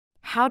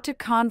How to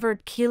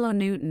convert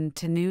kilonewton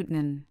to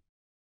newton.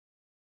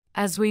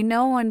 As we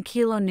know, 1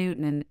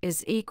 kilonewton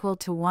is equal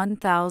to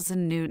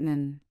 1000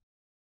 newton.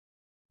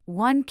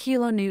 1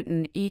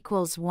 kilonewton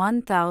equals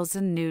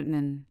 1000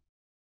 newton.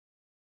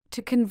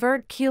 To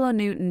convert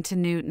kilonewton to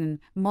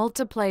newton,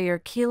 multiply your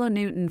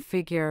kilonewton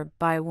figure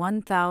by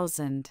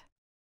 1000.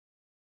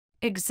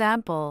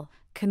 Example: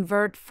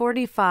 convert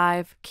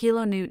 45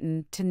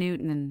 kilonewton to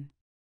newton.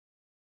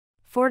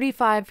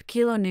 45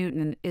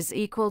 kilonewton is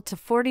equal to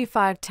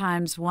 45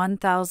 times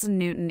 1000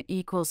 newton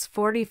equals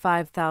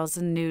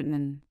 45,000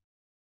 newton.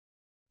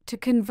 To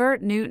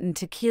convert newton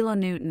to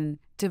kilonewton,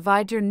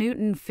 divide your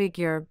newton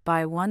figure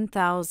by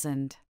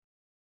 1000.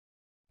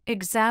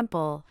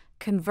 Example: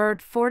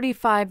 convert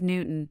 45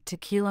 newton to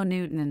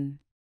kilonewton.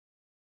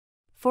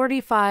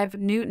 45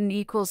 newton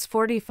equals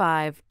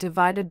 45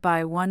 divided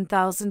by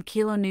 1000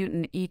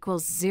 kilonewton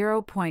equals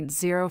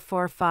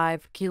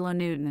 0.045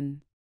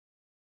 kilonewton.